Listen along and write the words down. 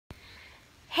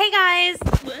Hey guys!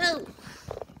 Whoa.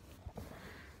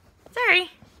 Sorry.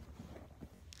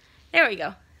 There we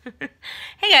go.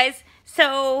 Hey guys,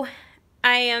 so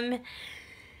I am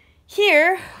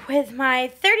here with my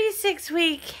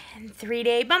 36-week and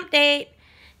 3-day bump date.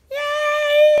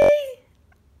 Yay!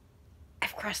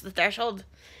 I've crossed the threshold.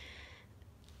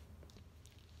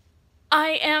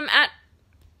 I am at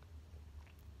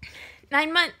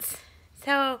 9 months.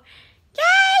 So,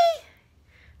 yay!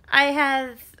 I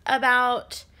have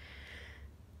about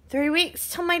 3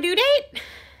 weeks till my due date.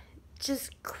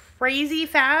 Just crazy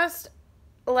fast.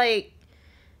 Like,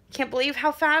 can't believe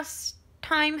how fast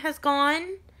time has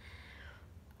gone.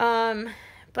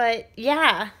 But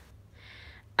yeah.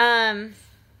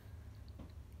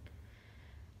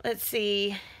 Let's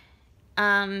see.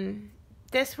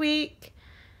 This week,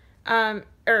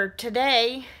 or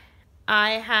today,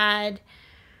 I had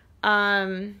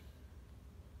a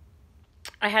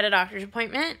doctor's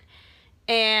appointment,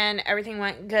 and everything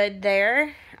went good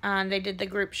there. They did the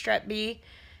group strep B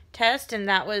test, and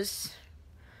that was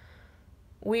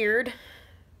weird.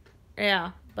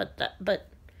 Yeah, but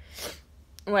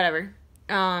whatever.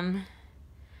 But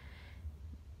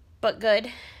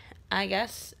good, I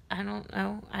guess. I don't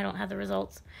know. I don't have the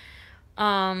results.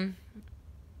 And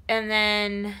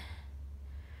then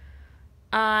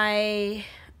I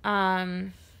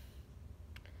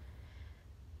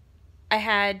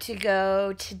had to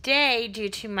go today due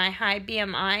to my high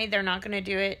BMI. They're not going to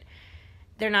do it.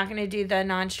 They're not going to do the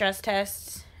non-stress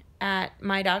tests at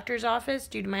my doctor's office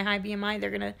due to my high BMI. They're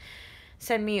going to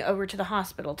send me over to the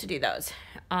hospital to do those.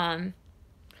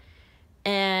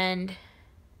 And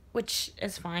which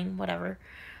is fine, whatever.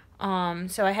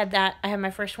 So I had that. I had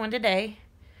my first one today,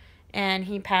 and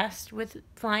he passed with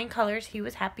flying colors. He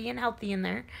was happy and healthy in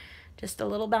there. Just a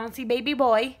little bouncy baby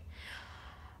boy.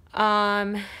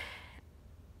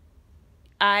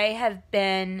 I have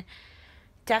been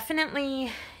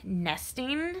definitely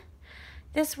nesting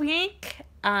this week.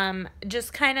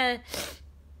 Just kind of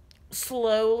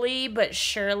slowly but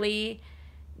surely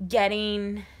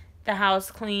getting the house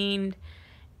cleaned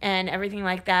and everything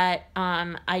like that.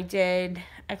 I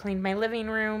cleaned my living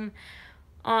room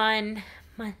on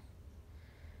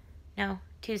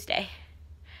Tuesday.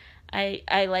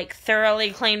 I like thoroughly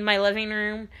cleaned my living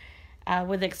room,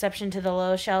 with exception to the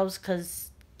low shelves, because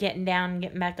getting down and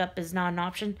getting back up is not an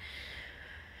option.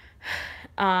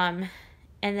 And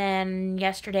then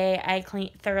yesterday I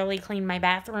thoroughly cleaned my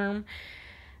bathroom.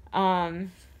 And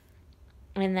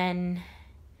then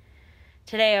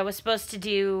today I was supposed to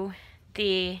do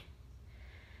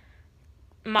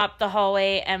mop the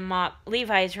hallway and mop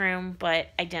Levi's room, but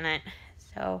I didn't.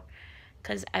 So,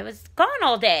 because I was gone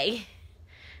all day.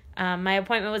 My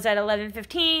appointment was at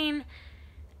 11:15,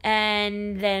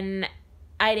 and then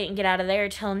I didn't get out of there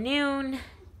till noon.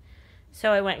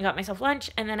 So I went and got myself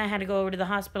lunch, and then I had to go over to the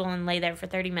hospital and lay there for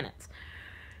 30 minutes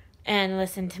and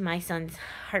listen to my son's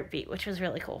heartbeat, which was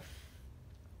really cool.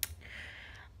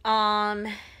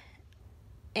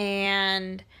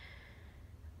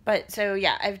 So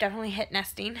yeah, I've definitely hit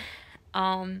nesting,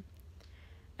 and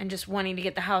just wanting to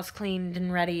get the house cleaned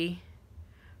and ready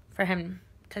for him,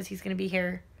 because he's going to be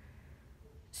here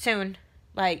soon.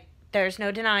 Like, there's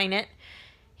no denying it.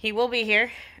 He will be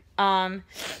here.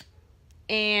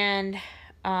 It's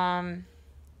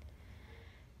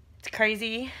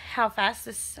crazy how fast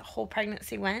this whole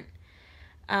pregnancy went.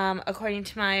 According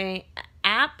to my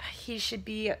app, he should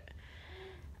be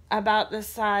about the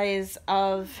size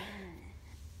of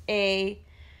a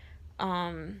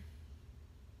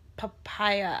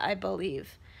papaya, I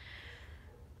believe,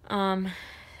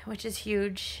 which is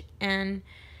huge, and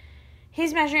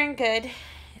he's measuring good.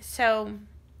 So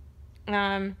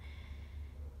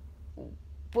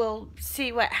we'll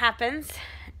see what happens.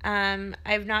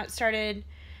 I've not started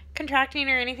contracting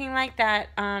or anything like that.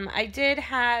 I did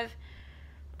have,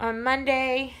 on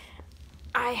Monday,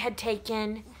 I had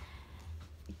taken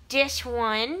dish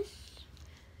 1.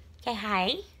 Say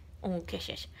hi. Oh,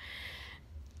 kisses.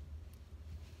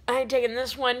 I had taken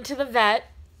this one to the vet,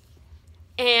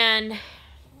 and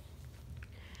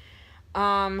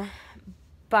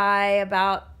by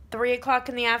about 3 o'clock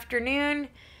in the afternoon,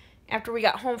 after we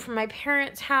got home from my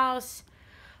parents' house,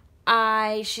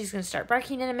 she's going to start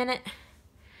barking in a minute.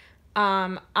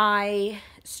 I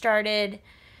started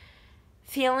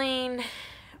feeling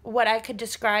what I could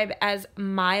describe as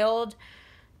mild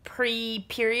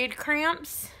pre-period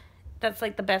cramps. That's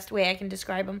like the best way I can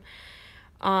describe them.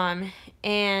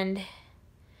 And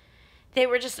they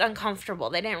were just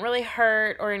uncomfortable. They didn't really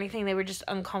hurt or anything. They were just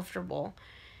uncomfortable.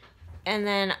 And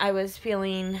then I was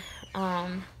feeling,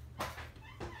 good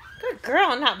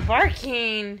girl, not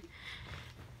barking.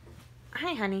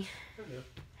 Hi, honey. Hello.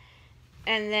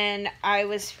 And then I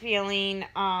was feeling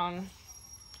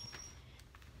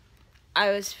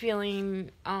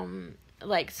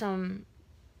like some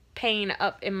pain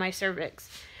up in my cervix.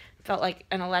 Felt like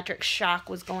an electric shock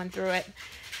was going through it.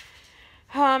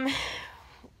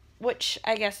 Which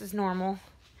I guess is normal.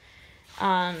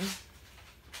 And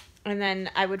then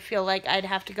I would feel like I'd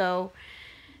have to go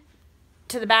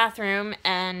to the bathroom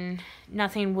and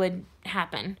nothing would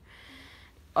happen.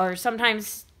 Or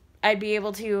sometimes I'd be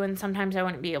able to and sometimes I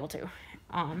wouldn't be able to.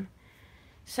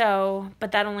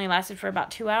 But that only lasted for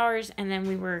about 2 hours and then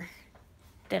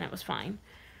it was fine.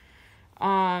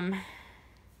 I'm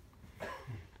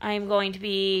going to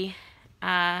be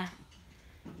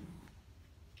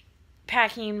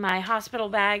packing my hospital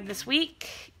bag this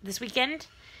weekend,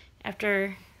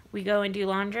 after we go and do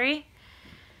laundry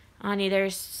on either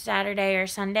Saturday or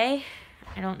Sunday.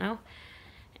 I don't know.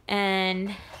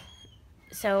 And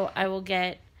so I will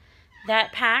get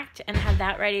that packed and have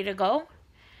that ready to go.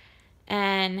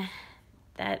 And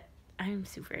that I'm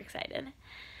super excited.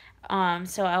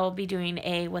 So I will be doing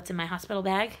a what's in my hospital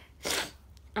bag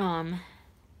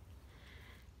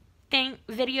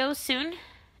video soon.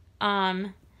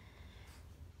 And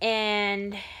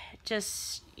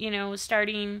just,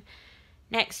 starting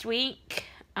next week,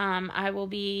 I will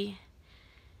be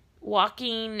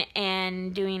walking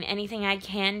and doing anything I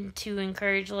can to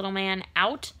encourage little man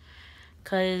out,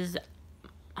 because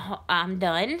I'm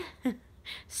done.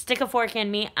 Stick a fork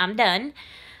in me, I'm done.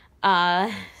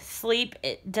 Sleep,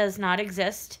 it does not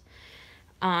exist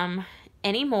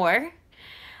anymore.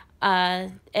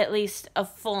 At least a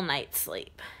full night's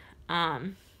sleep.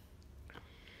 And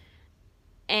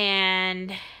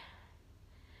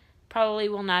probably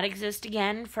will not exist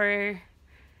again for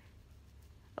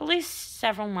at least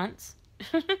several months.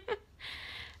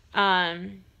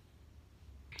 And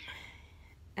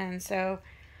so,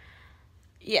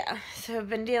 yeah, so I've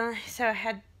been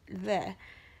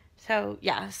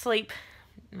sleep.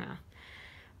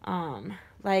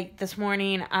 Like this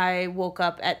morning, I woke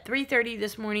up at 3:30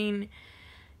 this morning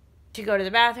to go to the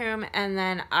bathroom, and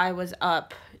then I was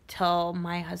up till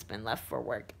my husband left for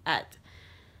work at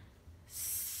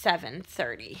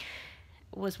 7:30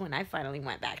 was when I finally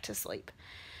went back to sleep.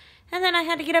 And then I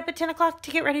had to get up at 10 o'clock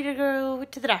to get ready to go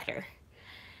to the doctor.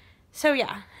 So,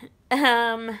 yeah.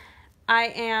 I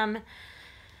am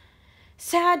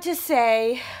sad to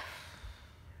say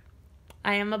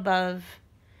I am above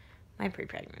my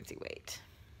pre-pregnancy weight.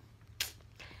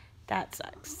 That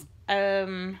sucks.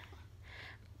 I'm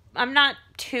not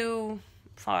too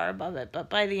far above it, but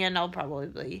by the end I'll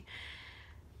probably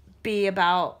be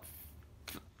about...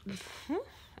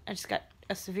 I just got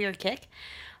a severe kick.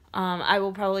 I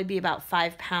will probably be about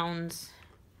 5 pounds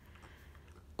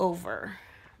over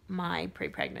my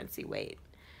pre-pregnancy weight.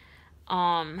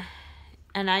 And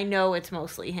I know it's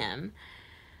mostly him.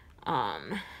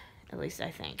 At least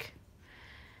I think.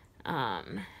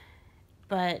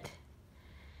 But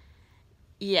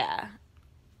yeah.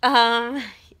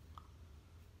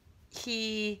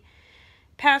 He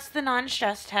passed the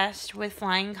non-stress test with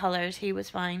flying colors. He was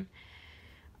fine.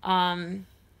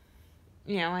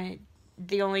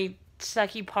 The only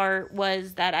sucky part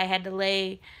was that I had to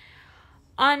lay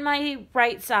on my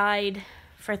right side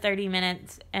for 30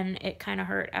 minutes, and it kind of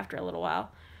hurt after a little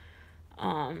while.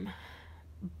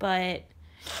 But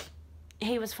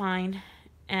he was fine,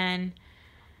 and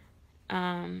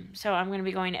so I'm going to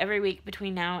be going every week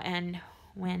between now and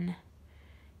when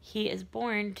he is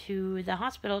born to the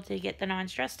hospital to get the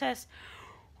non-stress test,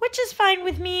 which is fine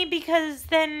with me, because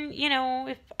then,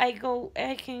 if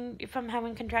if I'm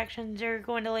having contractions or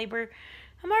going to labor,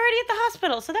 I'm already at the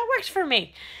hospital, so that works for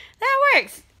me. That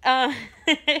works. Yeah,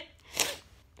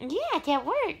 that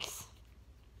works.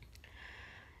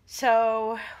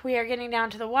 So, we are getting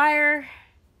down to the wire.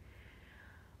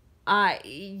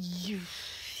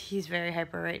 He's very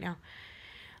hyper right now.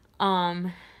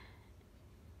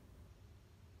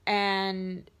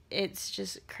 And it's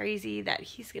just crazy that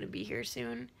he's going to be here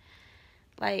soon.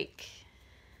 Like,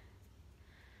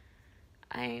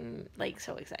 I'm,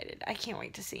 so excited. I can't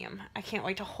wait to see him. I can't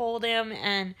wait to hold him,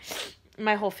 and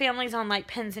my whole family's on,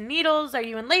 pins and needles. Are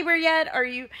you in labor yet? Are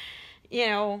you,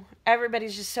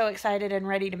 everybody's just so excited and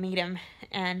ready to meet him,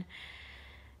 and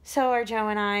so are Joe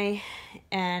and I,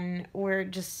 and we're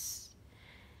just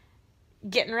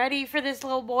getting ready for this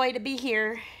little boy to be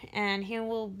here, and he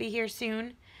will be here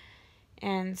soon.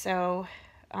 And so,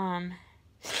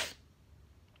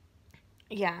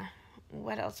 yeah,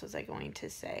 what else was I going to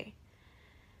say?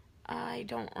 I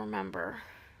don't remember.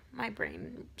 My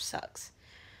brain sucks.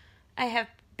 I have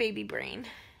baby brain,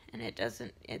 and it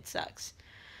sucks.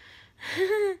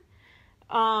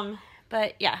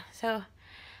 But yeah, so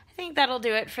I think that'll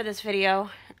do it for this video.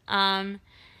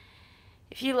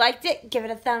 If you liked it, give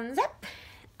it a thumbs up.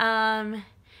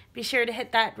 Be sure to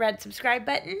hit that red subscribe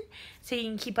button so you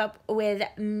can keep up with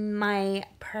my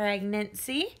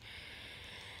pregnancy.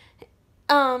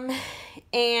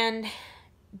 And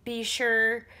be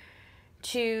sure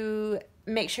to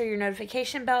make sure your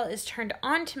notification bell is turned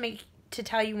on to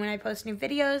tell you when I post new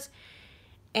videos.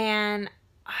 And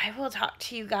I will talk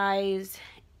to you guys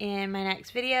in my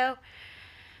next video.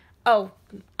 Oh,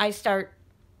 I start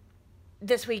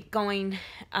this week going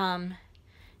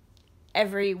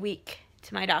every week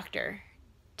to my doctor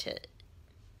to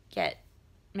get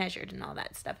measured and all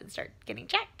that stuff and start getting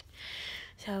checked.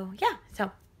 So, yeah.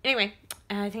 So, anyway,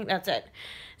 I think that's it.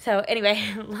 So, anyway,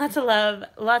 lots of love,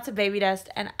 lots of baby dust,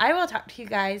 and I will talk to you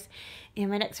guys in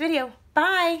my next video.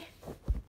 Bye!